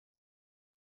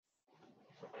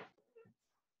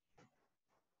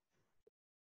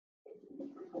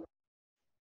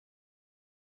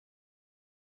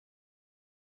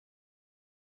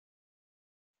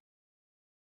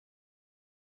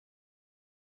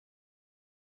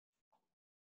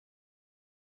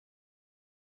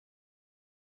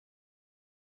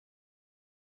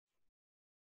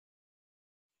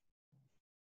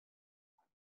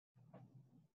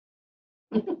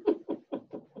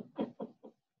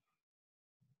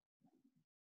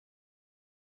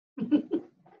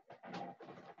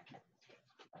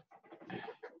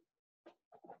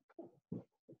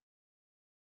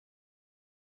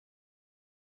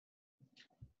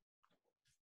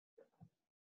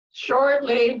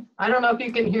Shortly. I don't know if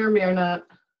you can hear me or not.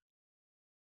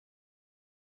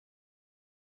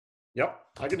 Yep,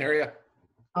 I can hear you.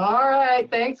 All right.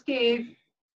 Thanks, Keith.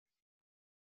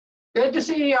 Good to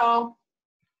see y'all.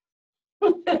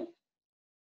 Good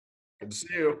to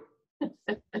see you.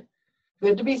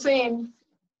 Good to be seen.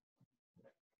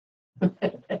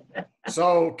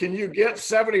 So can you get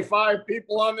 75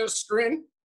 people on this screen?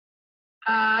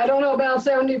 I don't know about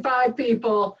 75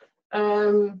 people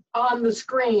on the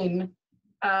screen.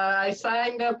 I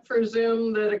signed up for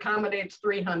Zoom that accommodates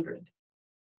 300.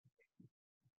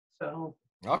 So.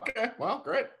 Okay, well,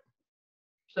 great.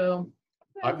 So.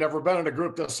 I've never been in a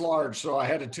group this large, so I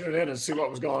had to tune in and see what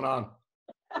was going on.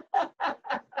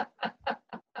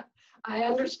 I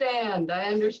understand. I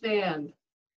understand.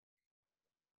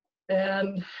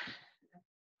 And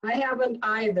I haven't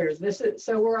either. This is,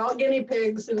 so we're all guinea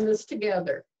pigs in this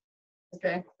together.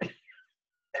 Okay.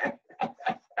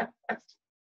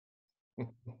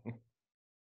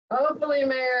 Hopefully,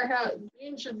 Mayor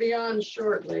Jean should be on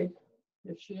shortly,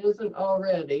 if she isn't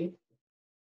already.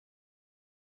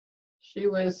 She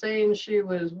was saying she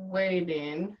was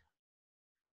waiting.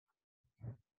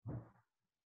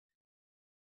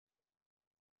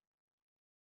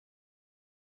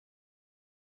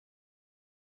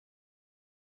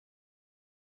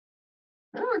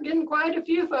 Oh, we're getting quite a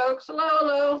few folks. Hello,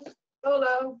 hello,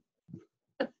 hello.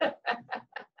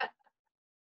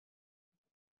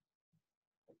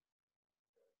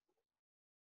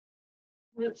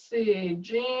 Let's see,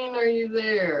 Jean, are you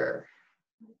there?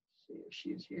 Let's see if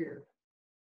she's here.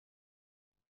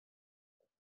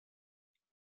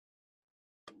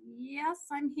 Yes,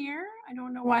 I'm here. I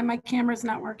don't know why my camera's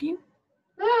not working.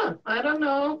 Yeah, I don't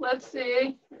know. Let's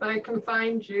see if I can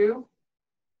find you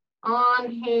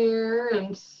on here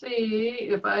and see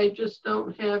if I just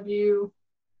don't have you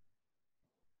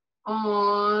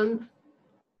on.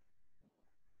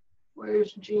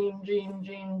 Where's Jean?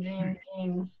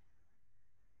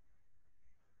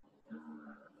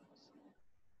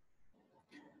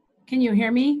 Can you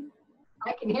hear me?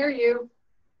 I can hear you.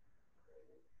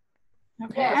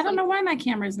 Okay, Yes, I don't know why my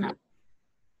camera's not.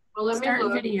 Well, let Start me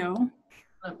look. video.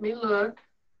 Let me look.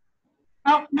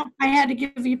 Oh, no, I had to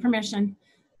give you permission.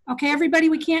 Okay, everybody,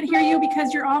 we can't hear you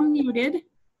because you're all muted.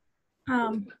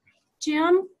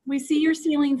 Jim, we see your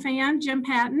ceiling fan, Jim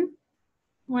Patton.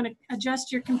 Want to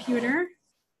adjust your computer?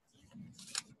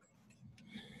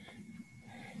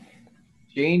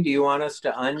 Jean, do you want us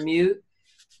to unmute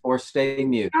or stay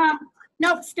mute?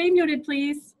 Nope, stay muted,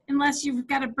 please, unless you've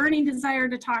got a burning desire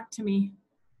to talk to me.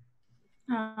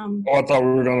 Oh, I thought we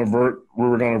were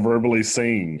gonna verbally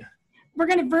sing. We're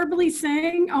gonna verbally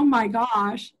sing? Oh my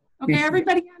gosh. Okay,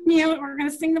 everybody on mute. We're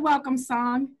gonna sing the welcome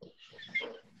song.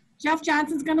 Jeff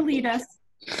Johnson's gonna lead us.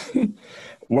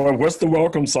 Well, what's the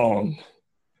welcome song?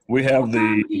 We have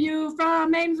Welcome to you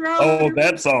from Ames Road. Oh,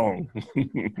 that song.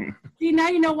 See, now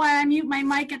you know why I mute my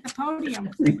mic at the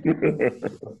podium.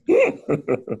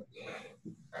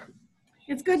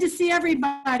 It's good to see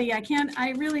everybody.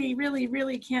 I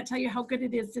really can't tell you how good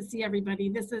it is to see everybody.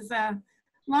 This is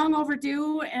long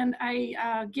overdue, and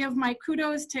I give my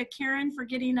kudos to Karen for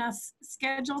getting us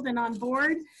scheduled and on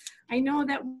board. I know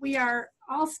that we are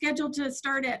all scheduled to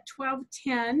start at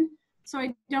 12:10, so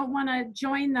I don't want to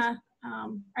join the,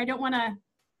 I don't want to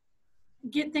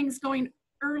get things going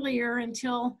earlier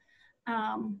until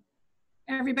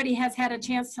everybody has had a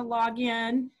chance to log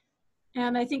in.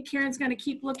 And I think Karen's going to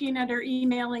keep looking at her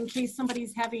email in case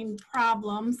somebody's having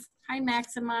problems. Hi,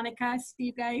 Max and Monica. I see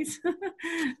you guys.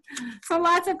 So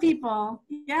lots of people.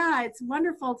 Yeah, it's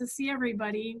wonderful to see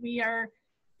everybody. We are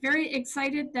very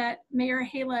excited that Mayor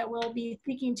Haila will be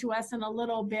speaking to us in a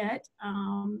little bit,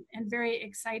 and very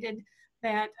excited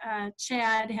that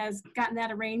Chad has gotten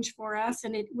that arranged for us,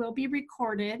 and it will be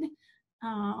recorded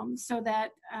so that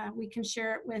we can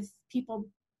share it with people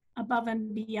above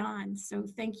and beyond. So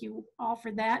thank you all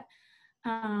for that.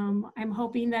 I'm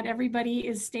hoping that everybody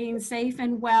is staying safe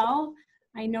and well.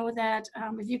 I know that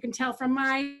if you can tell from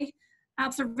my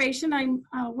observation, I'm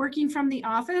working from the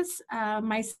office.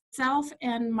 Myself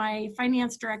and my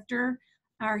finance director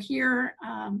are here.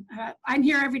 I'm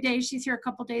here every day. She's here a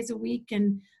couple days a week,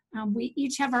 and we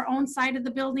each have our own side of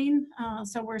the building,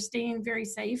 so we're staying very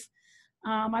safe.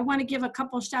 I want to give a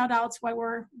couple shout outs while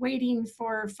we're waiting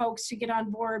for folks to get on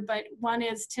board, but one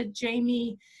is to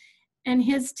Jamie and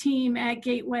his team at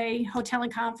Gateway Hotel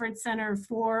and Conference Center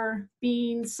for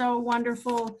being so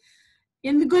wonderful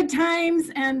in the good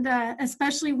times, and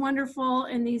especially wonderful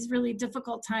in these really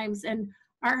difficult times. And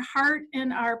our heart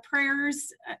and our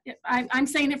prayers, I'm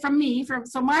saying it from me,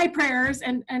 so my prayers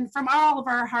and from all of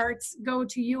our hearts go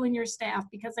to you and your staff,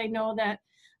 because I know that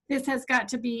this has got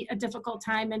to be a difficult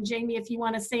time. And Jamie, if you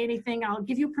want to say anything, I'll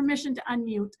give you permission to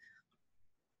unmute.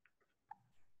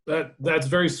 That's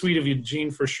very sweet of you,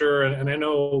 Jean, for sure. And I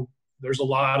know there's a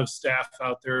lot of staff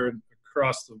out there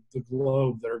across the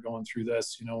globe that are going through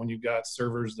this. You know, when you've got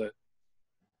servers that,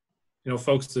 you know,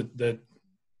 folks that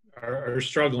are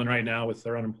struggling right now with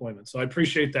their unemployment. So I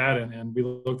appreciate that, and we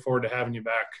look forward to having you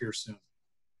back here soon.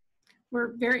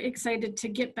 We're very excited to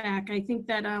get back. I think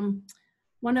that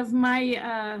one of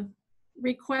my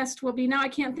requests will be, now I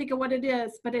can't think of what it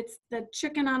is, but it's the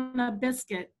chicken on a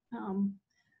biscuit,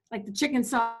 like the chicken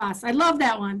sauce. I love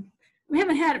that one. We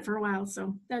haven't had it for a while,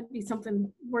 so that'd be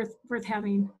something worth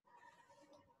having.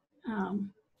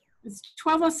 It's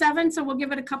 12:07, so we'll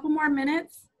give it a couple more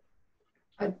minutes.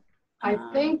 I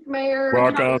think Mayor.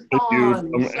 Welcome to you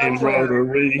from Ames somewhere.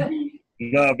 Rotary,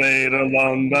 Nevada,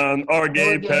 London, or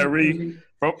Gay Perry,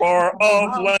 from far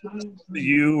off land, the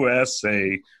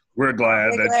USA. We're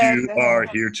glad that you are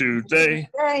here today.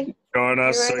 Join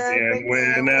us again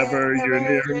whenever you're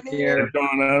near.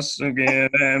 Join us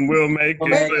again and we'll make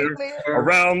it clear.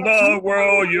 Around the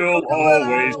world you'll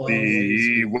always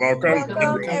be. Welcome to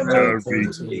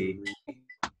Rotary.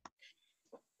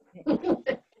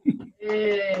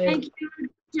 Thank you,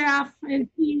 Jeff and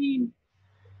team.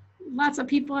 Lots of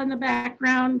people in the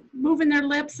background moving their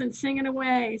lips and singing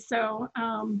away. So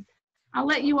I'll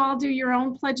let you all do your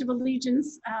own Pledge of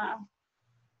Allegiance.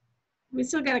 We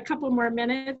still got a couple more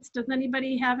minutes. Does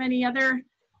anybody have any other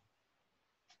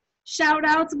shout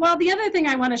outs? Well, the other thing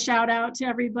I want to shout out to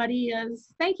everybody is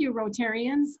thank you,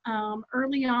 Rotarians.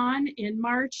 Early on in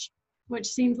March, which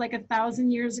seems like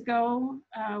 1,000 years ago,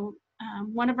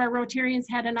 one of our Rotarians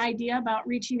had an idea about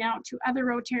reaching out to other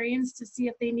Rotarians to see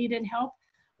if they needed help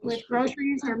with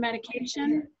groceries or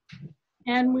medication.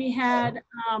 And we had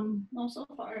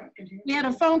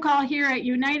a phone call here at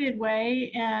United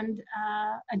Way, and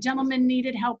a gentleman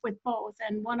needed help with both.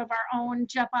 And one of our own,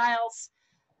 Jeff Isles,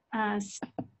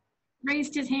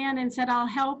 raised his hand and said, I'll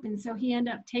help. And so he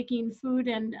ended up taking food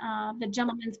and the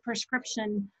gentleman's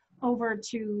prescription over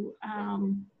to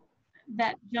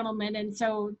that gentleman. And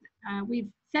so we've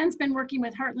since been working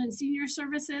with Heartland Senior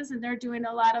Services, and they're doing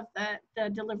a lot of the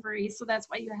delivery. So that's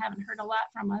why you haven't heard a lot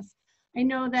from us. I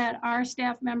know that our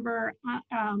staff member,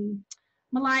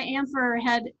 Malai Amfer,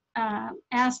 had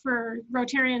asked for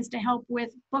Rotarians to help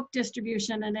with book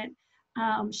distribution, and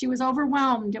she was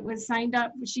overwhelmed. It was signed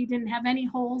up. She didn't have any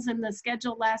holes in the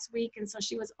schedule last week, and so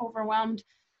she was overwhelmed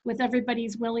with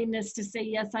everybody's willingness to say,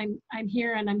 yes, I'm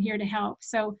here and I'm here to help.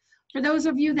 So for those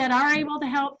of you that are able to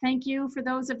help, thank you. For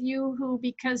those of you who,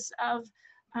 because of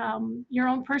your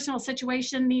own personal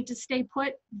situation, need to stay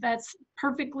put, that's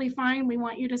perfectly fine. We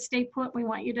want you to stay put. We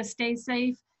want you to stay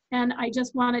safe. And I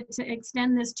just wanted to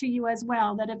extend this to you as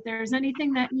well, that if there's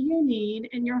anything that you need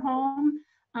in your home,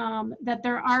 that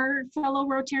there are fellow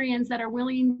Rotarians that are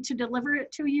willing to deliver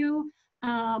it to you,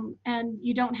 and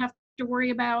you don't have to worry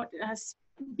about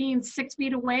being 6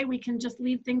 feet away. We can just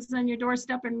leave things on your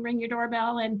doorstep and ring your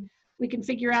doorbell, and we can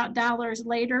figure out dollars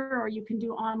later, or you can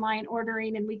do online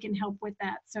ordering and we can help with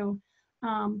that. So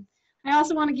I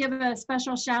also want to give a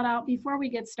special shout out before we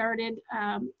get started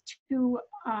to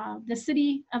the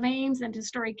city of Ames and to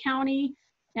Story County,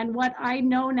 and what I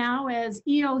know now as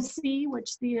EOC,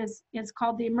 which is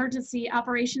called the Emergency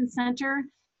Operations Center.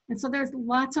 And so there's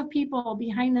lots of people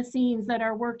behind the scenes that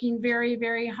are working very,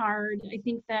 very hard. I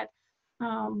think that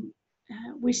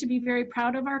we should be very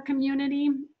proud of our community.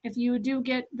 If you do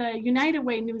get the United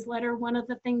Way newsletter, one of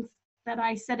the things that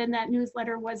I said in that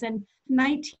newsletter was in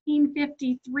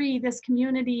 1953, this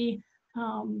community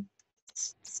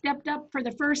stepped up for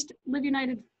the first Live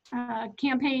United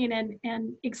campaign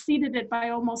and exceeded it by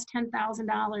almost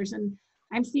 $10,000. And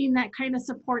I'm seeing that kind of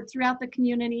support throughout the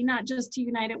community, not just to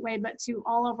United Way, but to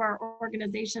all of our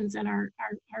organizations and our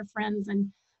friends.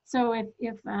 And so if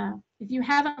you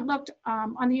haven't looked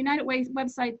on the United Way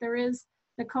website, there is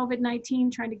the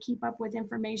COVID-19, trying to keep up with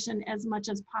information as much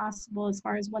as possible as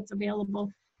far as what's available.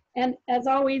 And as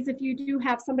always, if you do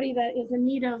have somebody that is in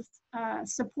need of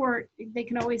support, they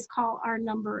can always call our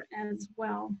number as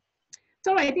well.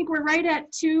 So I think we're right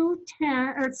at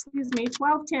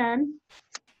 12:10.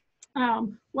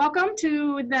 Welcome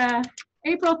to the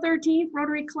April 13th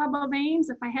Rotary Club of Ames.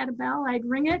 If I had a bell, I'd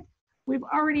ring it. We've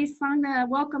already sung the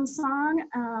welcome song.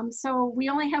 So we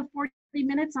only have 40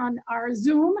 minutes on our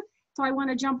Zoom, So I want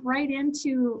to jump right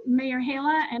into Mayor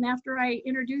Haila, and after I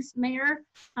introduce Mayor,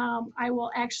 I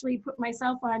will actually put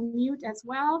myself on mute as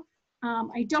well.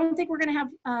 I don't think we're going to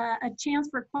have a chance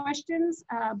for questions,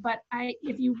 but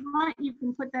if you want, you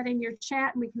can put that in your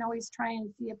chat, and we can always try and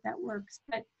see if that works.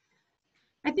 But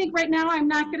I think right now I'm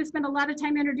not going to spend a lot of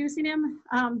time introducing him.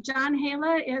 John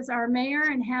Haila is our mayor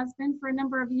and has been for a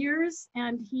number of years,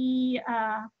 and he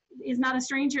is not a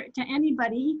stranger to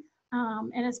anybody.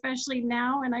 And especially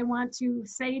now, and I want to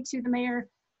say to the mayor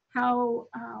how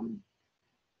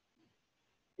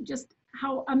just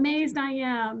how amazed I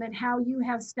am at how you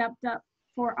have stepped up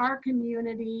for our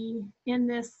community in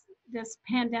this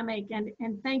pandemic, and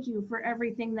thank you for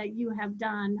everything that you have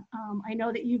done. I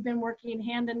know that you've been working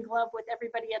hand in glove with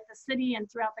everybody at the city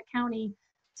and throughout the county,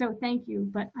 so thank you.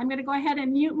 But I'm going to go ahead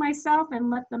and mute myself and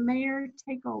let the mayor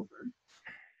take over.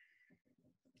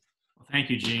 Thank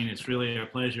you, Jean. It's really a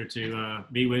pleasure to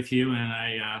be with you, and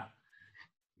I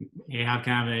have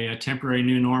kind of a temporary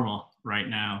new normal right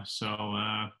now.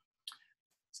 So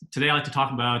today I'd like to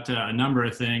talk about a number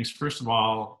of things. First of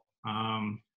all,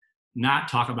 not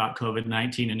talk about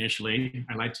COVID-19 initially.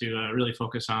 I'd like to really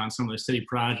focus on some of the city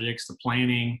projects, the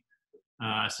planning,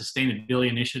 sustainability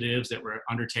initiatives that we're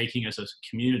undertaking as a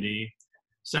community.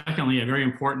 Secondly, a very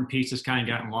important piece that's kind of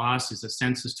gotten lost is the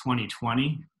Census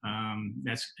 2020.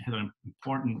 That's had an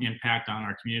important impact on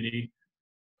our community.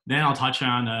 Then I'll touch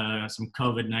on some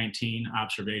COVID-19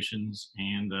 observations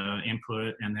and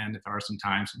input, and then if there are some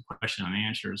time, some question and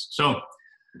answers. So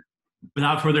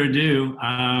without further ado,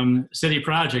 city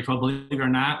project, well, believe it or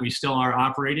not, we still are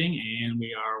operating and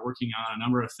we are working on a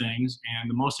number of things. And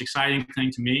the most exciting thing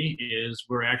to me is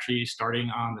we're actually starting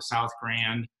on the South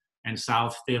Grand and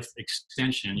South 5th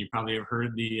extension. You probably have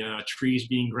heard the trees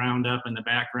being ground up in the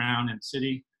background in the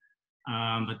city,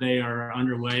 but they are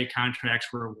underway. Contracts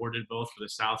were awarded both for the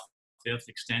South 5th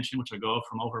extension, which will go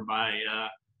from over by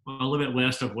a little bit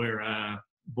west of where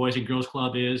Boys and Girls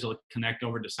Club is. It'll connect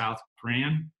over to South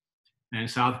Grand, and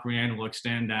South Grand will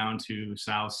extend down to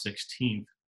South 16th.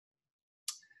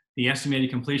 The estimated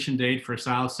completion date for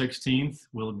South 16th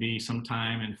will be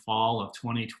sometime in fall of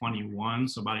 2021,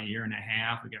 so about a year and a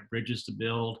half. We got bridges to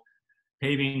build,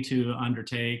 paving to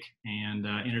undertake, and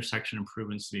intersection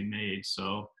improvements to be made.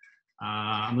 So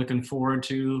I'm looking forward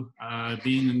to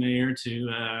being the mayor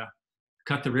to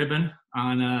cut the ribbon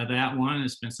on that one.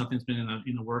 It's been something that's been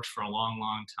in the works for a long,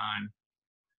 long time.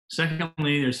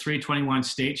 Secondly, there's 321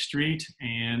 State Street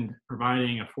and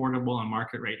providing affordable and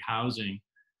market rate housing.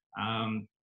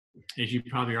 As you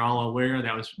probably are all aware,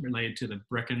 that was related to the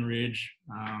Breckenridge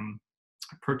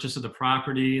purchase of the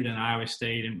property. Then Iowa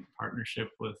State, in partnership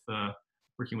with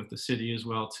working with the city as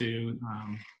well too,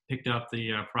 picked up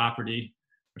the property,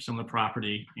 or some of the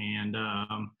property, and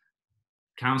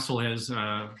council has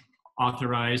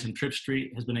authorized, and Tripp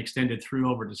Street has been extended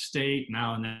through over to state.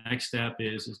 Now the next step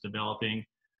is developing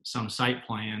some site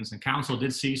plans, and council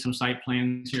did see some site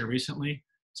plans here recently,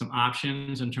 some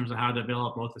options in terms of how to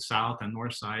develop both the south and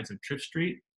north sides of Tripp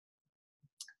Street.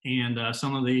 And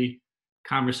some of the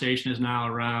conversation is now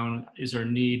around, is there a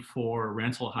need for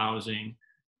rental housing?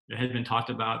 It had been talked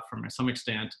about from some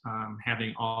extent,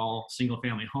 having all single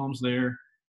family homes there.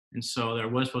 And so there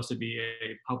was supposed to be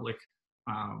a public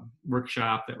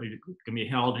workshop that can be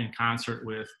held in concert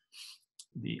with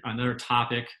another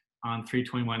topic on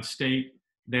 321 State.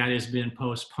 That has been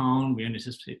postponed. We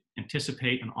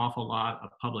anticipate an awful lot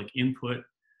of public input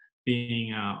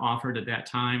being offered at that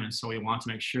time, and so we want to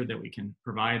make sure that we can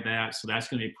provide that. So that's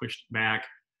going to be pushed back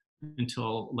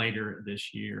until later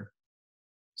this year.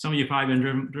 Some of you probably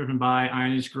been driven by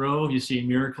Ionis Grove. You see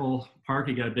Miracle Park.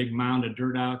 You got a big mound of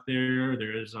dirt out there.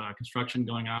 There is construction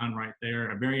going on right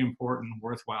there. A very important,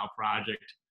 worthwhile project,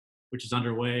 which is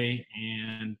underway,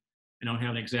 and I don't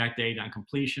have an exact date on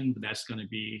completion, but that's going to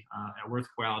be a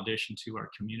worthwhile addition to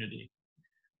our community.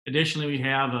 Additionally, we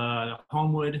have a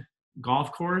Homewood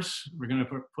Golf Course. We're going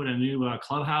to put a new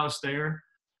clubhouse there.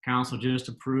 Council just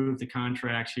approved the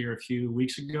contracts here a few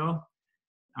weeks ago.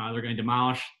 They're going to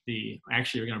demolish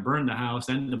actually, we're going to burn the house,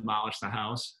 then demolish the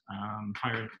house.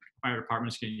 Fire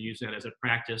department's going to use that as a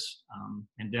practice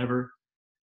endeavor.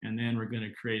 And then we're going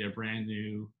to create a brand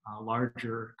new,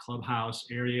 larger clubhouse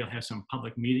area. It'll have some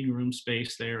public meeting room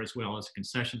space there, as well as a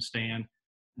concession stand.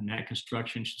 And that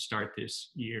construction should start this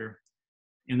year.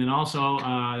 And then also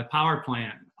the power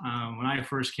plant. When I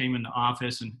first came into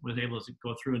office and was able to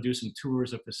go through and do some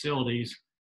tours of facilities,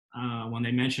 when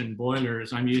they mentioned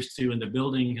boilers, I'm used to in the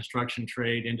building construction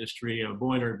trade industry, a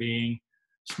boiler being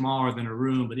smaller than a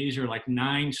room, but these are like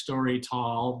 9-story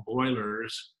tall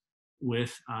boilers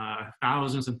with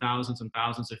thousands and thousands and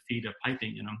thousands of feet of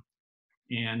piping in them.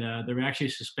 and they're actually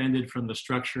suspended from the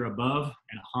structure above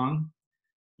and hung.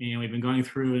 And we've been going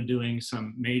through and doing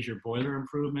some major boiler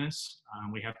improvements.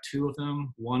 We have 2 of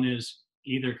them. One is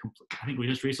either I think we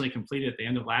just recently completed at the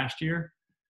end of last year.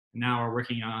 Now we're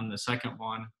working on the second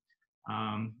one.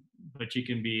 But you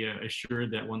can be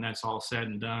assured that when that's all said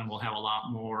and done, we'll have a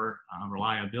lot more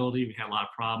reliability. We had a lot of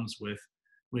problems with,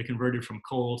 we converted from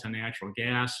coal to natural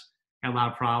gas, had a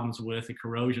lot of problems with the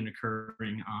corrosion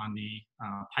occurring on the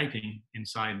piping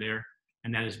inside there,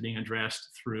 and that is being addressed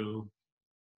through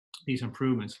these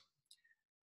improvements.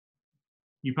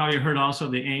 You probably heard also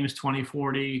the Ames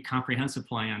 2040 comprehensive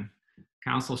plan.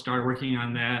 Council started working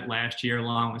on that last year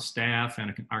along with staff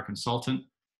and our consultant.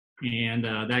 And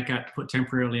that got put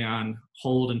temporarily on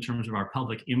hold in terms of our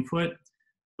public input,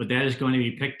 but that is going to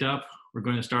be picked up. We're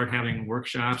going to start having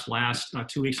workshops.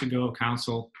 2 weeks ago,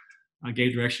 Council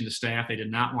gave direction to staff. They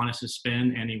did not want to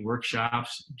suspend any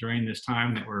workshops during this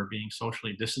time that we're being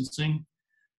socially distancing.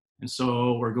 And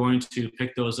so we're going to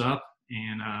pick those up,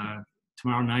 and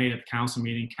tomorrow night at the council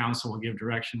meeting, council will give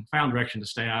final direction to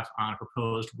staff on a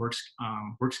proposed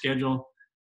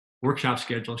workshop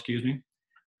schedule, excuse me.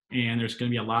 And there's going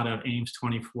to be a lot of Ames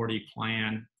 2040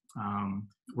 plan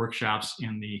workshops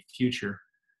in the future.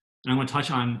 And I'm going to touch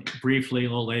on briefly a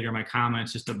little later in my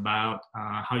comments just about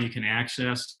how you can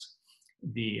access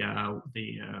the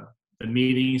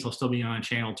meetings. They'll still be on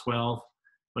channel 12,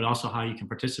 but also how you can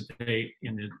participate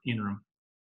in the interim.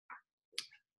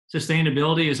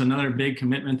 Sustainability is another big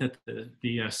commitment that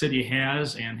the city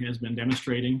has and has been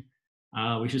demonstrating.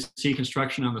 We should see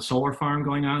construction on the solar farm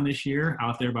going on this year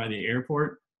out there by the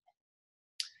airport.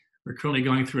 We're currently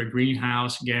going through a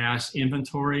greenhouse gas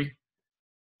inventory,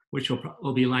 which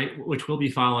will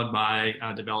be followed by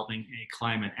developing a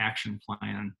climate action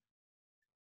plan.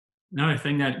 Another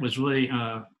thing that was really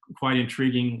quite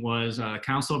intriguing was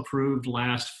council approved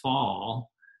last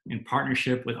fall in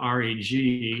partnership with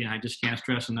REG, and I just can't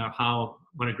stress enough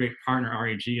what a great partner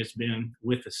REG has been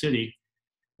with the city.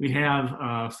 We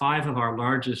have 5 of our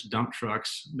largest dump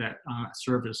trucks that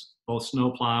serve as both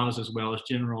snow plows as well as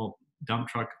general dump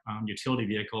truck utility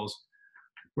vehicles.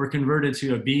 Were converted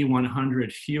to a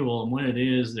B100 fuel, and what it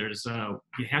is,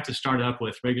 you have to start up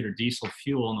with regular diesel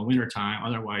fuel in the wintertime,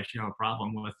 otherwise you have a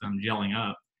problem with them gelling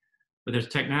up. But there's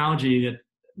technology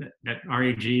that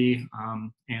REG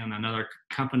and another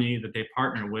company that they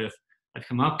partner with have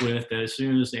come up with that as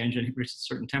soon as the engine reaches a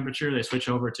certain temperature, they switch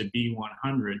over to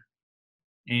B100.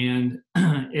 And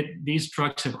these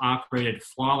trucks have operated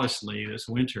flawlessly this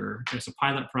winter. It's a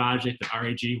pilot project that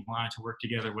REG wanted to work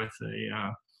together with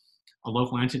a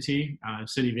local entity.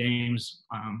 City of Ames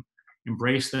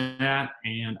embraced that,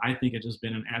 and I think it has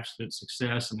been an absolute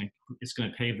success, and it's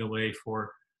going to pave the way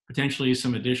for potentially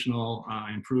some additional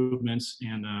improvements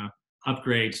and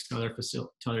upgrades to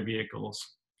other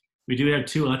vehicles. We do have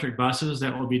 2 electric buses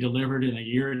that will be delivered in a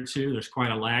year or 2. There's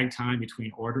quite a lag time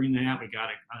between ordering that. We got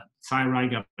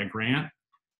Cyride got a grant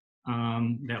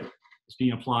that is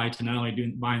being applied to not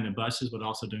only buying the buses, but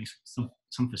also doing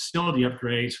some facility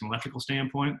upgrades from an electrical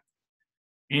standpoint.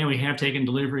 And we have taken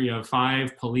delivery of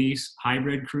 5 police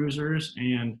hybrid cruisers,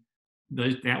 and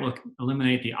that will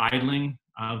eliminate the idling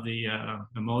of the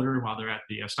motor while they're at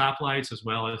the stoplights, as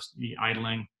well as the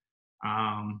idling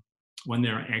when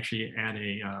they're actually at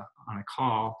on a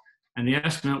call. And the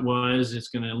estimate was it's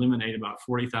going to eliminate about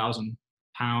 40,000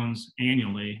 pounds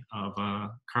annually of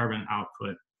carbon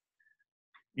output.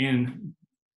 And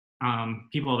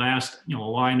people have asked,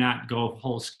 why not go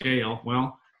whole scale?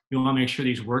 Well, we want to make sure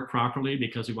these work properly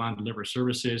because we want to deliver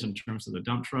services in terms of the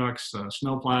dump trucks,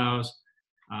 snow plows,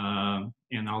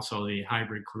 and also the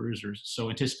hybrid cruisers. So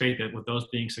anticipate that with those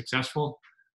being successful,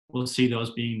 we'll see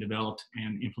those being developed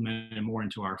and implemented more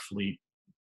into our fleet.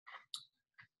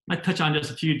 I'd like to touch on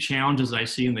just a few challenges I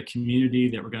see in the community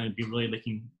that we're going to be really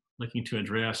looking to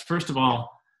address. First of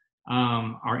all,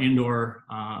 our indoor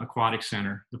aquatic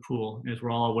center, the pool. As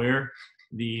we're all aware,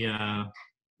 the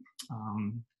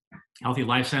Healthy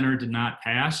Life Center did not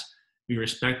pass. We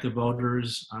respect the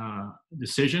voters'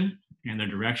 decision and their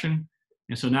direction.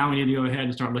 And so now we need to go ahead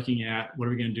and start looking at what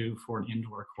are we going to do for an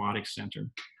indoor aquatic center.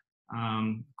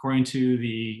 According to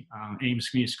the Ames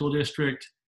Community School District,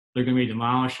 they're going to be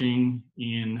demolishing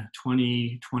in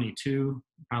 2022,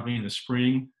 probably in the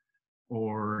spring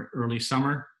or early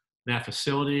summer, that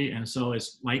facility. And so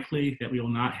it's likely that we will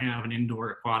not have an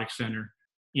indoor aquatic center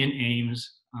in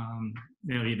Ames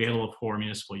that will be available for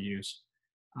municipal use.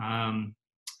 And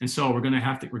so we're going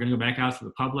to go back out to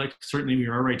the public. Certainly we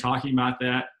were already talking about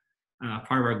that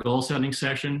part of our goal setting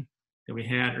session that we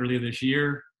had earlier this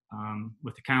year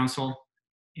with the council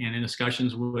and in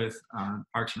discussions with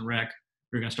Parks and Rec.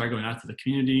 we were going to start going out to the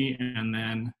community, and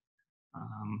then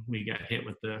we got hit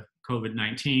with the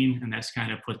COVID-19, and that's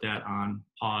kind of put that on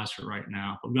pause for right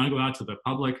now. But we're going to go out to the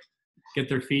public, get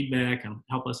their feedback, and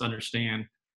help us understand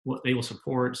what they will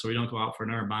support, so we don't go out for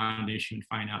another bond issue and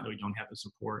find out that we don't have the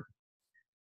support.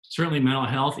 Certainly mental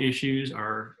health issues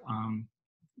are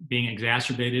being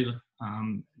exacerbated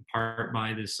in part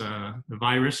by this the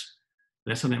virus.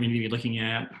 That's something we need to be looking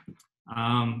at.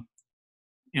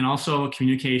 And also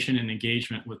communication and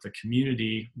engagement with the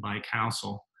community by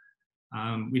council.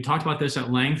 We talked about this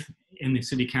at length in the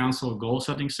city council goal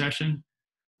setting session,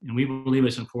 and we believe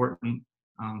it's important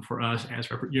for us as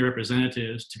your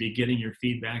representatives to be getting your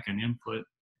feedback and input.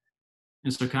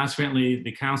 And so consequently,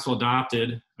 the council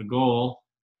adopted a goal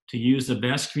to use the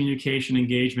best communication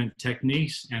engagement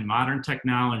techniques and modern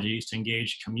technologies to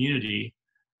engage community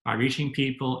by reaching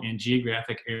people in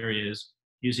geographic areas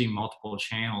using multiple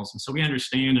channels. And so we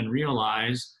understand and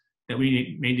realize that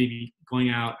we may be going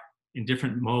out in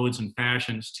different modes and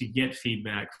fashions to get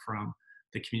feedback from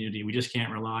the community. We just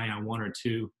can't rely on one or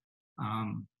two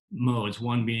modes,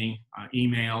 one being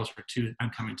emails, or two, I'm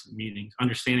coming to the meetings,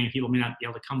 understanding people may not be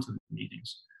able to come to the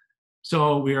meetings.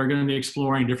 So we are going to be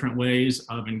exploring different ways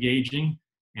of engaging.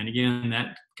 And again,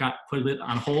 that got put a bit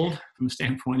on hold from the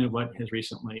standpoint of what has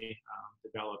recently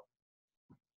developed.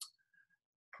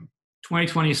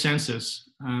 2020 census,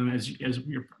 as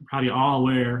you're probably all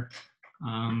aware,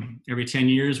 every 10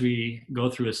 years we go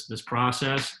through this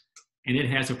process, and it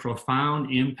has a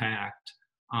profound impact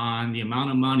on the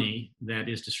amount of money that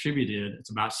is distributed.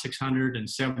 It's about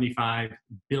 $675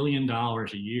 billion a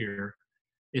year.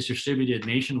 It's distributed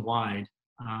nationwide,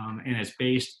 and it's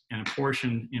based and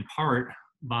apportioned in part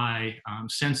by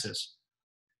census.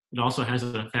 It also has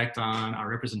an effect on our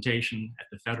representation at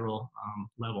the federal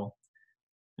level.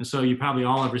 And so you probably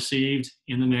all have received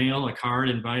in the mail a card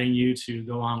inviting you to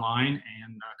go online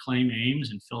and claim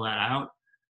Ames and fill that out.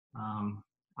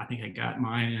 I think I got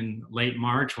mine in late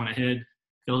March, went ahead,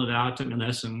 filled it out, took me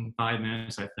less than 5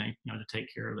 minutes, I think, to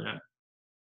take care of that.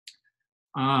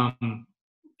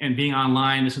 And being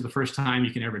online, this is the first time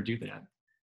you can ever do that.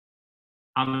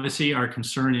 Obviously, our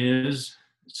concern is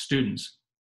students.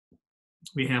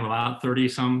 We have about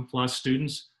 30-some plus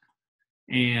students,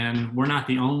 and we're not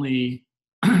the only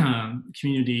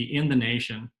community in the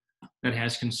nation that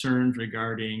has concerns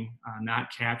regarding not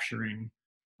capturing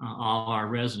all our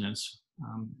residents.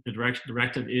 The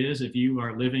directive is if you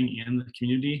are living in the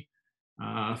community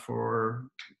for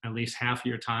at least half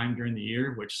your time during the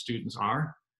year, which students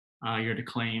are, you're to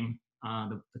claim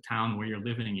the town where you're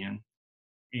living in.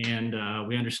 And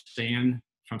we understand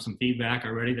from some feedback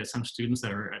already that some students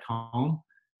that are at home,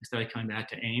 instead of coming back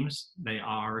to Ames, they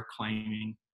are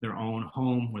claiming their own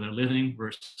home where they're living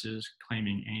versus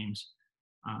claiming Ames.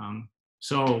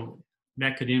 So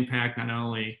that could impact not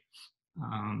only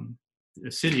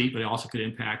the city, but it also could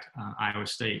impact Iowa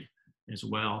State as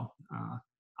well.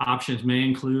 Options may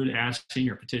include asking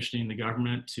or petitioning the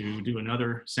government to do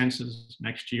another census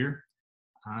next year.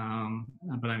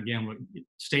 But again,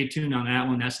 stay tuned on that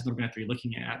one. That's something we're going to have to be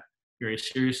looking at very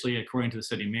seriously. According to the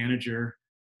city manager,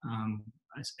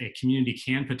 a community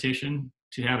can petition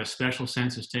to have a special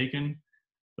census taken,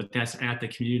 but that's at the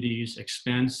community's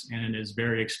expense, and it is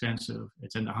very expensive.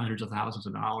 It's in the hundreds of thousands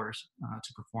of dollars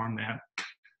to perform that.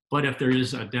 But if there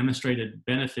is a demonstrated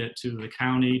benefit to the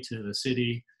county, to the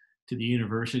city, to the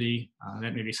university,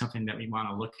 that may be something that we want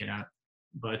to look at.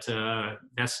 But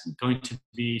that's going to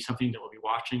be something that we'll be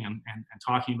watching and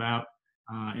talking about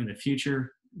in the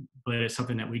future. But it's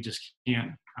something that we just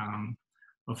can't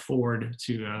afford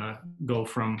to go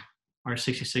from our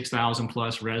 66,000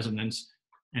 plus residents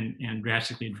and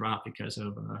drastically drop because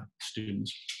of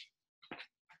students.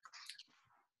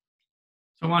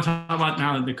 So I want to talk about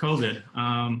now the COVID.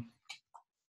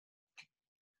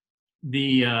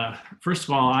 First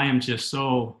of all, I am just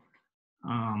so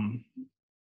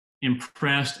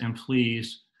impressed and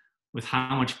pleased with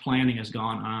how much planning has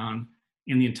gone on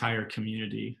in the entire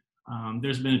community.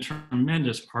 There's been a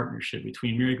tremendous partnership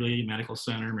between Mary Glebe Medical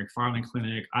Center, McFarland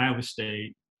Clinic, Iowa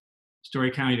State,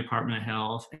 Story County Department of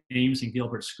Health, Ames and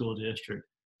Gilbert School District,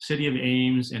 City of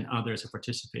Ames, and others have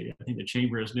participated. I think the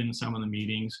Chamber has been in some of the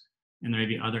meetings, and there may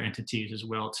be other entities as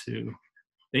well too.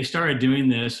 They started doing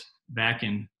this back in,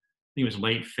 I think it was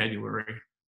late February.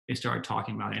 They started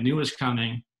talking about it. I knew it was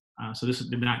coming, so this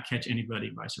did not catch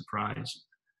anybody by surprise.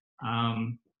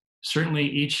 Certainly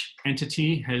each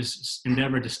entity has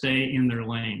endeavored to stay in their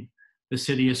lane. The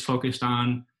city is focused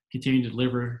on continuing to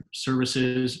deliver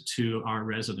services to our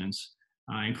residents,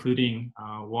 including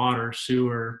water,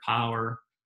 sewer, power,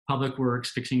 public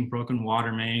works, fixing broken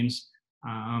water mains,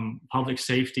 public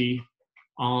safety,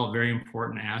 all very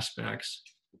important aspects.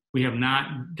 We have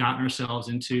not gotten ourselves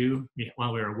into,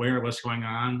 while we're aware of what's going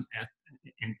on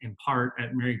in part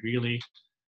at Mary Greeley,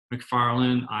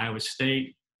 McFarland, Iowa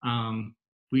State,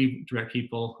 we direct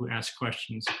people who ask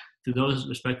questions to those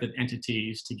respective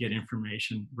entities to get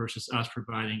information versus us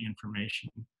providing information.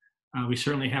 We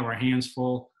certainly have our hands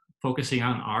full focusing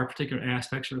on our particular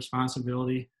aspects of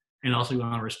responsibility, and also we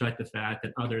want to respect the fact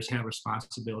that others have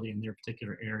responsibility in their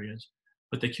particular areas.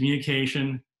 But the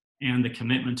communication and the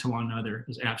commitment to one another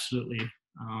is absolutely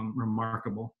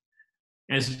remarkable.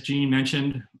 As Jean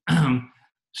mentioned,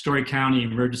 Story County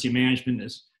Emergency Management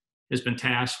has been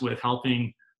tasked with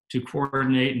helping to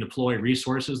coordinate and deploy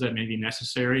resources that may be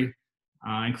necessary,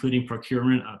 including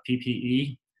procurement of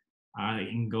PPE. You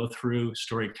can go through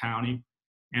Story County.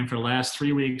 And for the last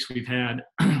 3 weeks, we've had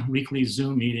weekly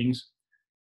Zoom meetings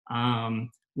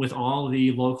with all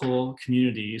the local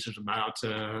communities. There's about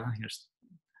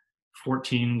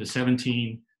 14 to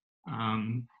 17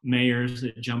 mayors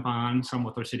that jump on, some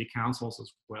with their city councils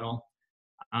as well.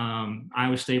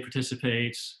 Iowa State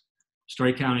participates,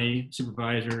 Story County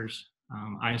supervisors,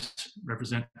 I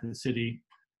represent the city,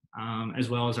 as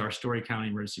well as our Story County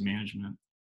Emergency Management.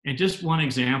 And just one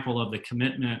example of the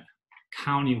commitment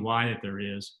county-wide that there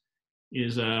is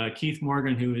Keith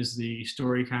Morgan, who is the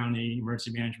Story County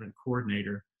Emergency Management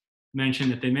Coordinator,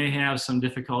 mentioned that they may have some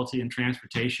difficulty in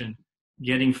transportation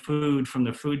getting food from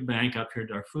the food bank up here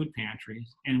to our food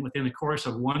pantries. And within the course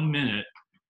of 1 minute,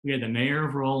 we had the mayor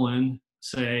of Roland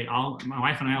say, my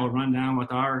wife and I will run down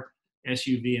with our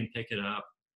SUV and pick it up.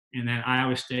 And then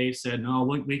Iowa State said, no,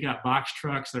 we got box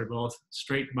trucks that are both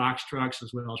straight box trucks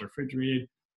as well as refrigerated.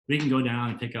 We can go down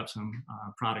and pick up some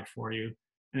product for you.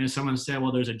 And then someone said,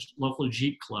 well, there's a local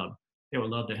Jeep club that would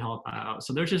love to help out.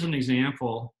 So there's just an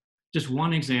example, just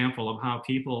one example of how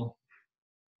people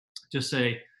just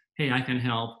say, hey, I can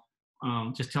help.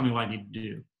 Just tell me what I need to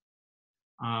do.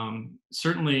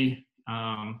 Certainly,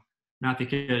 not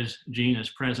because Jean is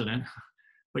president,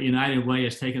 but United Way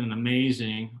has taken an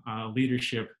amazing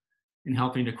leadership in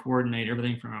helping to coordinate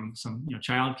everything from some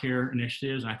child care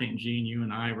initiatives. And I think Jean, you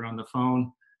and I were on the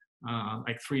phone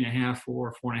like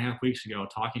 4.5 weeks ago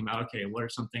talking about, okay, what are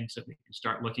some things that we can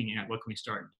start looking at? What can we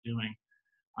start doing?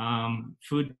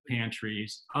 Food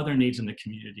pantries, other needs in the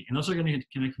community. And those are going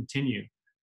to continue.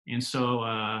 And so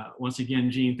once again,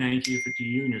 Jean, thank you to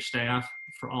you and your staff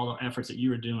for all the efforts that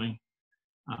you are doing.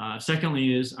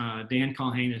 Secondly is Dan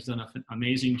Culhane has done an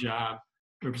amazing job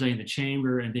representing the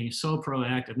chamber and being so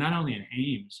proactive, not only in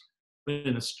Ames, but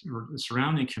in the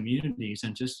surrounding communities.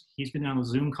 And just, he's been on the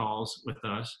Zoom calls with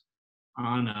us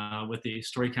on with the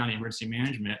Story County Emergency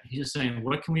Management. He's just saying,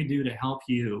 what can we do to help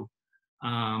you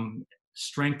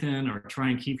strengthen or try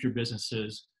and keep your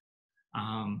businesses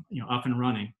up and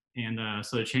running? And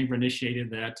so the chamber initiated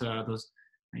that those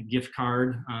gift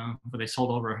card, but they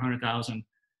sold over 100,000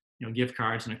 gift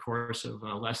cards in the course of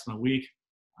less than a week.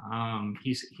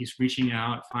 He's reaching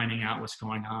out, finding out what's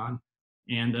going on,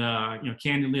 and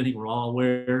candidly, I think we're all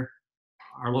aware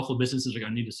our local businesses are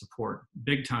going to need to support,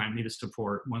 big time need to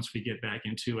support once we get back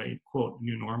into a quote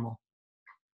new normal.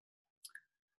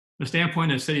 The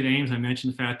standpoint of the city of Ames, I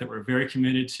mentioned the fact that we're very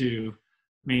committed to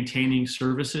maintaining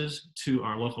services to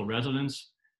our local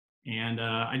residents, and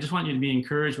I just want you to be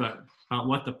encouraged about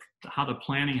how the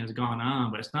planning has gone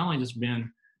on. But it's not only just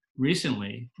been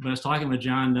recently, but I was talking with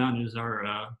John Dunn, who's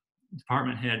our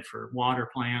department head for water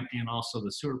plant and also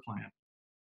the sewer plant.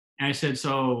 And I said,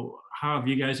 so how have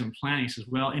you guys been planning? He says,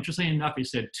 well, interestingly enough, he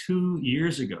said 2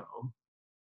 years ago,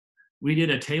 we did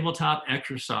a tabletop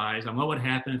exercise on what would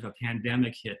happen if a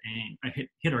pandemic hit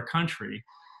our country,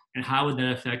 and how would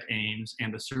that affect Ames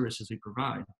and the services we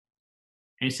provide.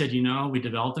 And he said, we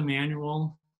developed a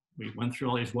manual. We went through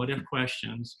all these what if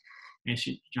questions. And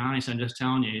John, he said, I'm just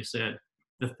telling you, he said,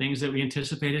 the things that we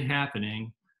anticipated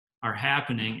happening are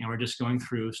happening, and we're just going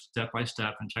through step by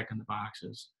step and checking the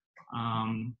boxes.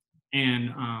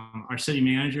 Our city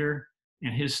manager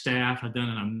and his staff have done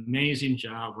an amazing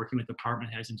job working with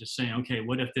department heads and just saying, okay,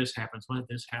 what if this happens? What if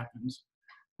this happens?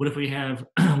 What if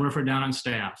we're down on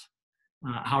staff?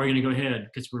 How are we going to go ahead?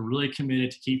 Because we're really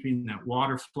committed to keeping that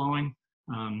water flowing,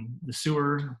 the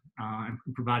sewer, and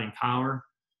providing power.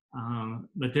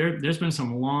 But there's been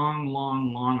some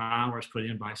long hours put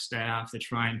in by staff to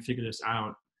try and figure this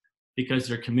out, because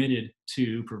they're committed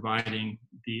to providing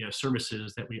the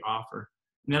services that we offer.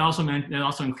 And that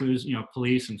also includes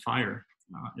police and fire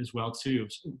as well too.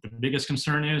 So the biggest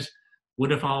concern is,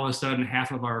 what if all of a sudden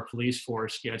half of our police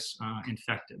force gets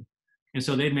infected? And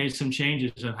so they've made some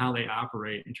changes of how they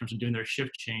operate in terms of doing their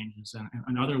shift changes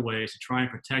and other ways to try and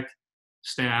protect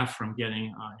staff from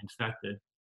getting infected.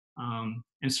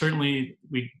 And certainly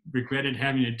we regretted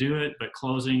having to do it, but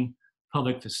closing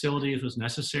public facilities was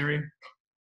necessary.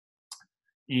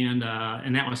 And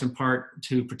that was in part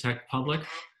to protect public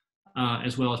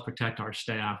as well as protect our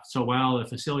staff. So while the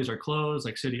facilities are closed,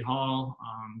 like City Hall,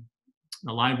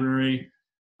 the library,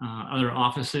 other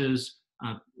offices,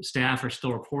 staff are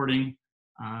still reporting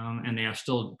and they are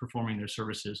still performing their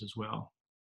services as well.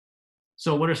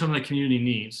 So what are some of the community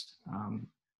needs?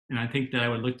 And I think that I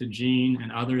would look to Jean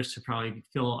and others to probably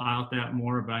fill out that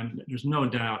more, but there's no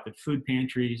doubt that food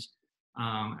pantries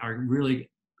are really,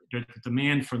 the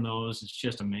demand for those is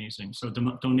just amazing. So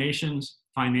donations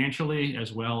financially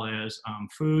as well as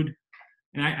food.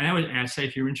 And I would say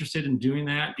if you're interested in doing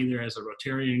that, either as a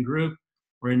Rotarian group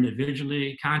or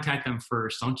individually, contact them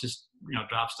first. Don't just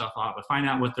drop stuff off, but find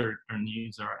out what their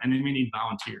needs are. And they may need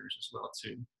volunteers as well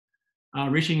too.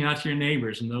 Reaching out to your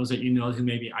neighbors and those that you know who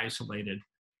may be isolated.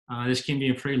 This can be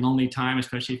a pretty lonely time,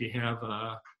 especially if you have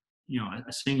a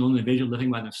single individual living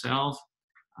by themselves.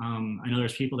 I know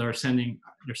there's people that are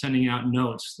sending out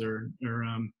notes. They're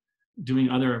doing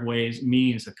other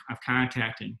means of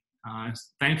contacting.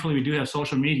 Thankfully, we do have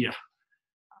social media.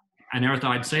 I never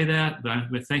thought I'd say that,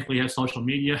 but thankfully we have social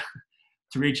media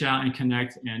to reach out and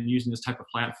connect, and using this type of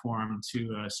platform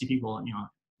to see people,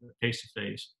 face to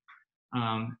face.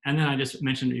 And then I just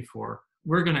mentioned before,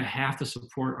 we're going to have to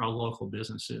support our local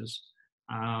businesses.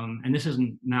 And this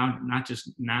isn't not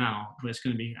just now, but it's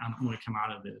going to be when we come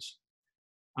out of this.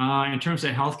 In terms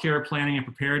of healthcare planning and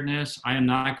preparedness, I am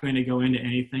not going to go into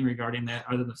anything regarding that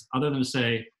other than to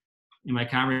say, in my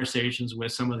conversations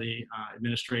with some of the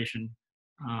administration,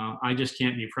 I just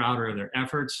can't be prouder of their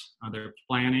efforts, their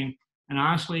planning. And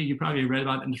honestly, you probably read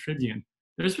about it in the Tribune.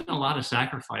 There's been a lot of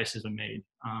sacrifices made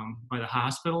by the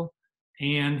hospital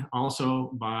and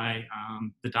also by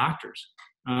the doctors.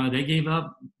 They gave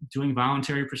up doing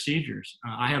voluntary procedures.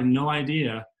 I have no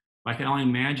idea, but I can only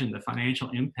imagine the financial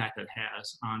impact it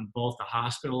has on both the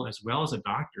hospital as well as the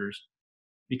doctors,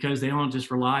 because they don't just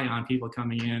rely on people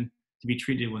coming in to be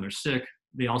treated when they're sick.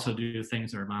 They also do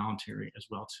things that are voluntary as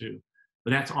well too.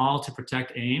 But that's all to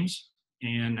protect Ames,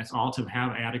 and that's all to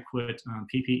have adequate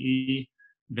PPE,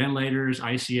 ventilators,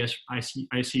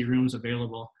 IC rooms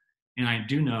available. And I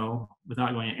do know,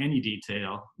 without going into any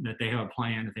detail, that they have a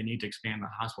plan that they need to expand the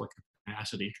hospital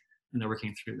capacity, and they're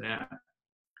working through that.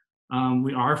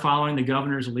 We are following the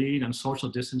governor's lead on social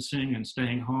distancing and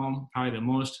staying home. Probably the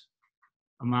most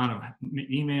amount of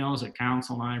emails that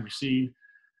council and I received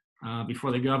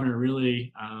before the governor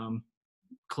really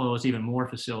closed even more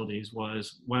facilities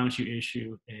was, why don't you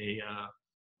issue a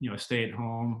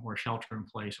stay-at-home or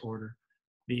shelter-in-place order?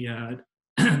 The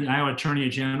Iowa Attorney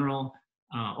General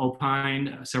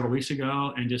opined several weeks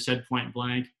ago and just said point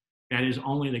blank, that is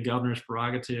only the governor's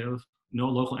prerogative. No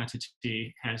local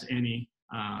entity has any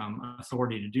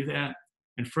authority to do that.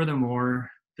 And furthermore,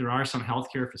 there are some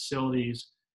healthcare facilities,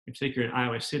 in particular at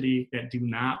Iowa City, that do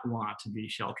not want to be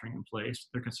sheltering in place.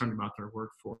 They're concerned about their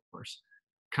workforce.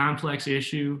 Complex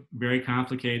issue, very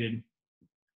complicated.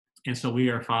 And so we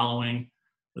are following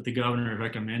what the governor is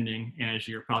recommending. And as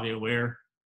you're probably aware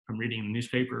from reading the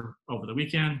newspaper over the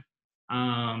weekend,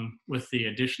 with the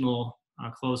additional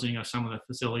closing of some of the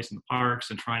facilities in the parks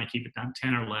and trying to keep it down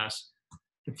 10 or less,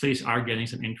 the police are getting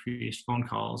some increased phone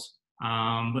calls.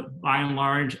 But by and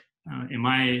large, in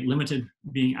my limited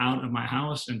being out of my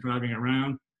house and driving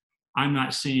around, I'm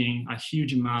not seeing a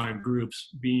huge amount of groups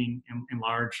being in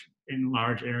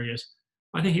large areas.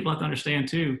 I think people have to understand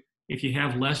too, if you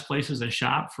have less places to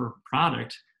shop for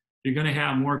product, you're going to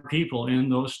have more people in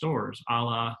those stores, a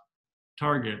la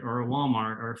Target or a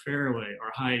Walmart or a Fairway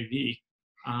or Hy-Vee.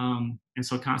 And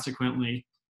so consequently,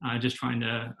 just trying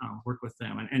to work with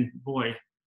them. And boy,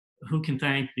 who can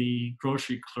thank the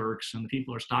grocery clerks and the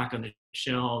people who are stocking the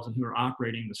shelves and who are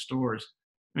operating the stores?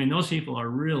 I mean, those people are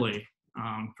really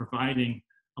providing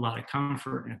a lot of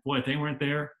comfort. And boy, if they weren't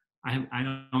there,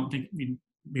 I don't think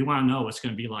we want to know what's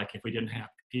going to be like if we didn't have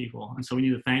people. And so we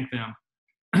need to thank them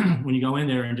when you go in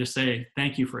there and just say,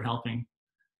 thank you for helping.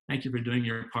 Thank you for doing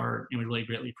your part. And we really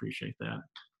greatly appreciate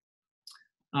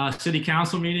that. City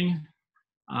council meeting.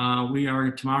 We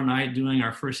are tomorrow night doing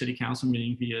our first city council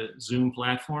meeting via Zoom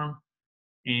platform.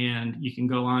 And you can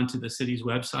go on to the city's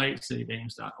website,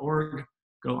 cityofames.org,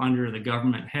 go under the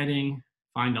government heading,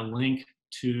 find a link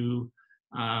to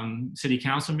city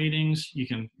council meetings. You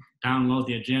can download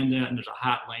the agenda, and there's a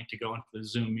hot link to go into the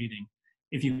Zoom meeting.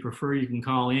 If you prefer, you can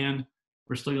call in.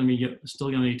 We're still going to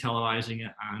be televising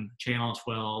it on Channel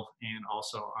 12 and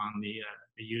also on the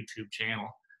YouTube channel.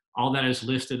 All that is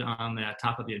listed on the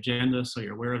top of the agenda, so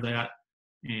you're aware of that.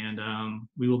 And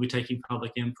we will be taking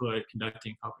public input,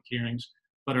 conducting public hearings.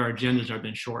 but our agendas have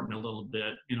been shortened a little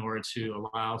bit in order to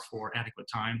allow for adequate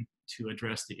time to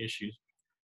address the issues.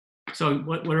 So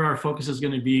what are our focuses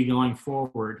going to be going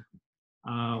forward?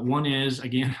 One is,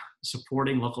 again,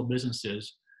 supporting local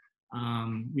businesses.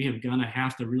 We are going to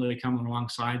have to really come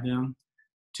alongside them.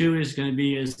 Two is going to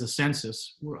be the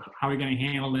census. How are we going to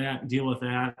handle that, deal with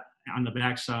that on the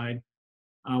backside?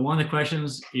 One of the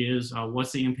questions is,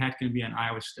 what's the impact going to be on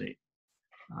Iowa State?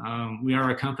 We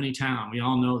are a company town. We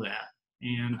all know that.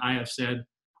 And I have said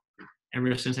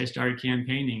ever since I started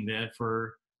campaigning that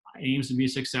for Ames to be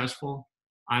successful,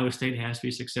 Iowa State has to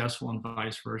be successful and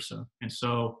vice versa. And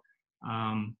so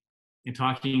in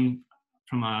talking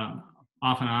from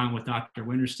off and on with Dr.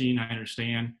 Winterstein, I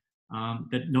understand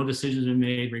that no decisions have been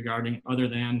made regarding other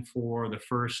than for the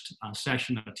first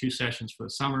session of 2 sessions for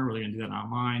the summer. We're going to do that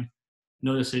online.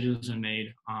 No decisions have been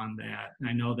made on that. And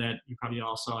I know that you probably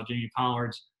all saw Jamie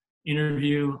Pollard's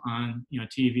interview on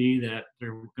TV that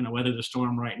they're going to weather the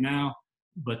storm right now,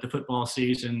 but the football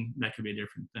season, that could be a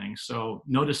different thing. So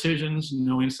no decisions,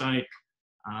 no insight,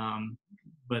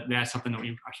 but that's something that we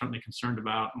are certainly concerned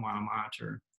about and want to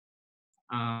monitor.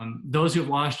 Those who have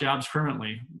lost jobs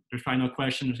permanently, there's probably no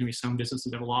question there's going to be some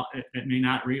businesses that may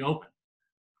not reopen.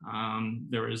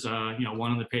 There is,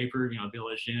 one in the paper,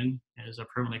 Village Inn has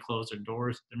permanently closed their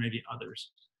doors. There may be others.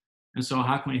 And so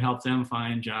how can we help them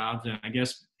find jobs? And I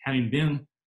guess having been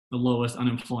the lowest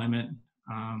unemployment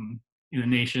in the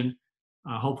nation,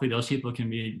 hopefully those people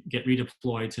can get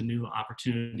redeployed to new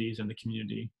opportunities in the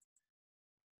community.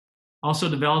 Also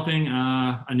developing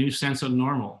a new sense of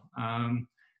normal.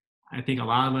 I think a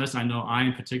lot of us, I know I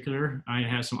in particular, I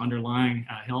have some underlying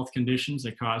health conditions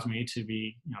that cause me to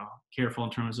be careful in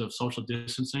terms of social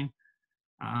distancing.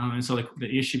 And so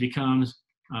the issue becomes,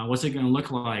 what's it going to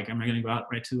look like? Am I going to go out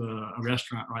right to a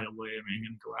restaurant right away? Am I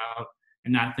going to go out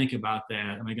and not think about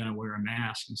that? Am I going to wear a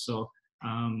mask? And so,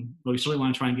 but we certainly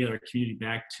want to try and get our community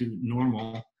back to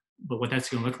normal. But what that's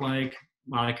going to look like,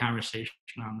 a lot of conversation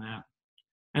on that.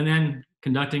 And then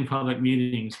conducting public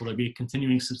meetings. Will there be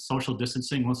continuing social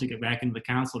distancing once we get back into the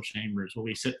council chambers? Will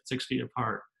we sit 6 feet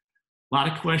apart? A lot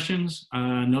of questions,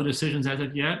 no decisions as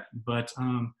of yet, but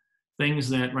things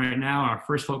that right now our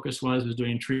first focus was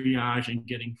doing triage and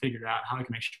getting figured out how we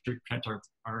can make sure to protect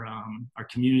our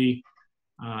community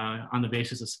on the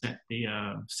basis of the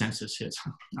census hits,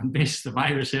 on the basis the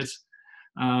virus hits.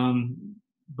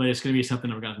 But it's going to be something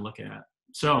that we're going to look at.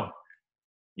 So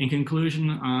in conclusion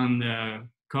on the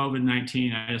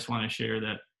COVID-19, I just want to share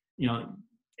that,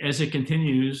 as it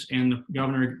continues, and the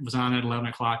governor was on at 11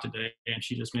 o'clock today, and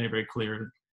she just made it very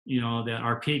clear, that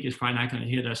our peak is probably not going to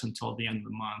hit us until the end of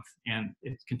the month. And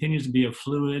it continues to be a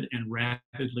fluid and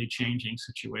rapidly changing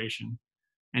situation.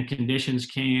 And conditions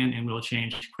can and will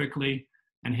change quickly.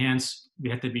 And hence, we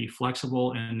have to be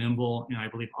flexible and nimble. And I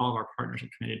believe all of our partners are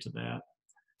committed to that.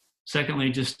 Secondly,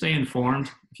 just stay informed,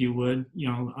 if you would.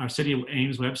 Our City of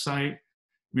Ames website,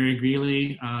 Mary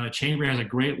Greeley Chamber has a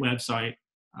great website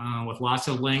with lots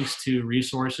of links to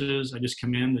resources. I just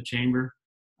commend the Chamber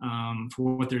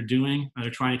for what they're doing.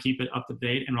 They're trying to keep it up to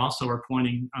date, and also are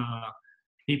pointing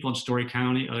people in Story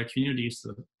County, other communities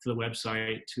to the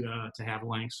website to have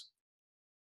links.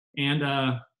 And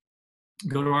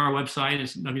go to our website.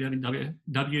 It's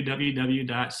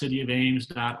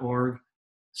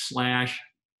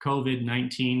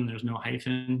www.cityofames.org/COVID-19. There's no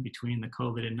hyphen between the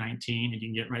COVID and 19, and you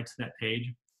can get right to that page.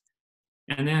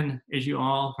 And then, as you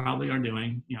all probably are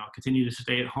doing, continue to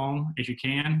stay at home as you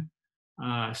can,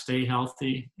 stay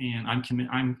healthy, and I'm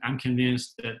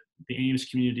convinced that the Ames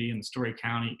community and the Story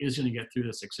County is going to get through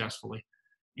this successfully.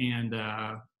 And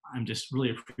I'm just really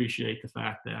appreciate the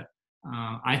fact that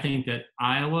I think that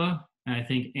Iowa and I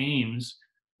think Ames,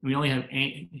 we only have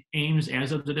Ames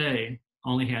as of today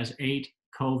only has 8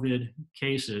 COVID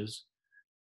cases,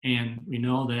 and we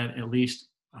know that at least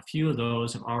a few of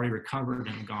those have already recovered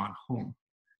and gone home.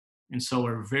 And so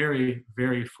we're very,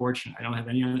 very fortunate. I don't have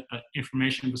any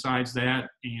information besides that,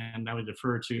 and I would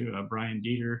defer to Brian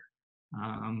Dieter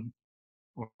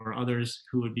or others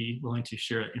who would be willing to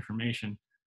share that information.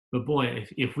 But boy,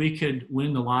 if we could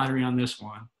win the lottery on this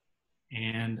one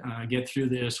and get through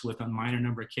this with a minor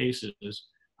number of cases,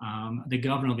 the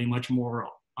governor will be much more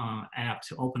apt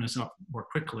to open us up more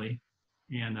quickly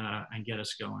and get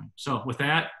us going. So with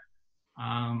that,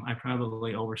 I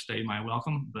probably overstayed my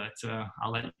welcome, but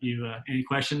I'll let you, any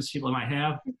questions people might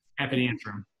have, happy to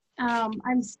answer them.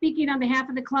 I'm speaking on behalf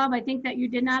of the club. I think that you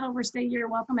did not overstay your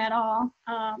welcome at all,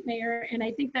 Mayor. And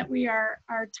I think that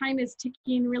our time is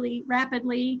ticking really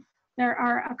rapidly. There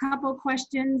are a couple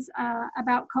questions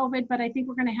about COVID, but I think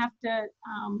we're going to have to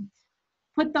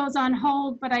put those on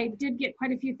hold, but I did get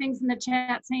quite a few things in the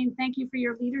chat saying thank you for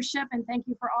your leadership and thank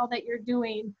you for all that you're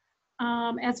doing.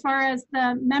 As far as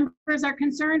the members are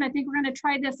concerned, I think we're going to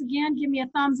try this again. Give me a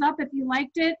thumbs up if you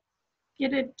liked it.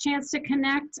 Get a chance to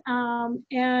connect,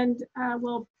 and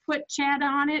we'll put chat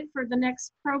on it for the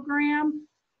next program.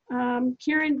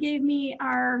 Karen gave me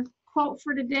our quote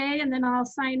for today, and then I'll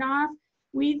sign off.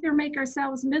 We either make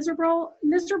ourselves miserable,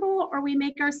 or we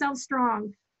make ourselves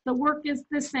strong. The work is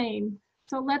the same.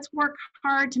 So let's work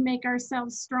hard to make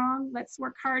ourselves strong. Let's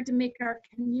work hard to make our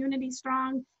community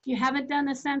strong. If you haven't done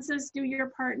the census, do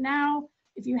your part now.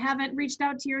 If you haven't reached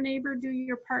out to your neighbor, do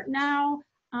your part now.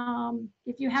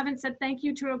 If you haven't said thank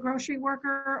you to a grocery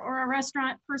worker or a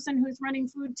restaurant person who's running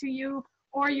food to you,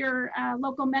 or your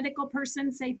local medical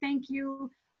person, say thank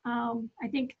you. I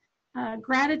think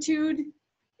gratitude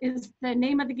is the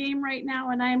name of the game right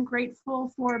now, and I am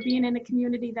grateful for being in a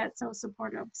community that's so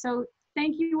supportive. So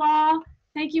thank you all.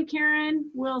 Thank you, Karen.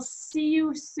 We'll see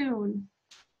you soon.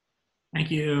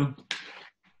 Thank you.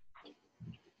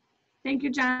 Thank you,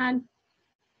 John.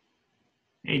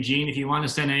 Hey, Jean, if you want to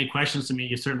send any questions to me,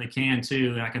 you certainly can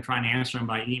too. I can try and answer them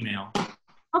by email.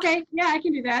 Okay, yeah, I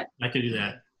can do that. I could do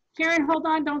that. Karen, hold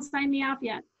on, don't sign me off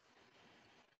yet.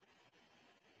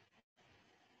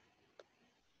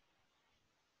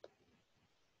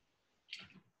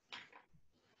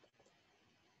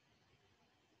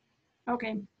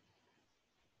 Okay.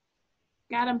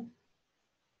 Got him.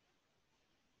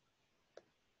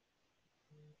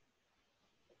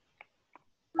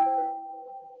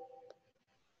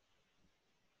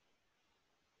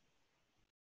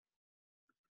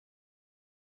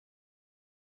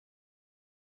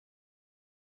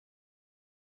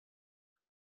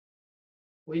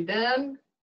 We done?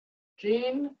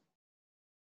 Jean?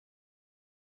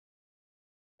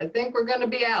 I think we're gonna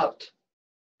be out.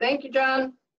 Thank you,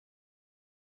 John.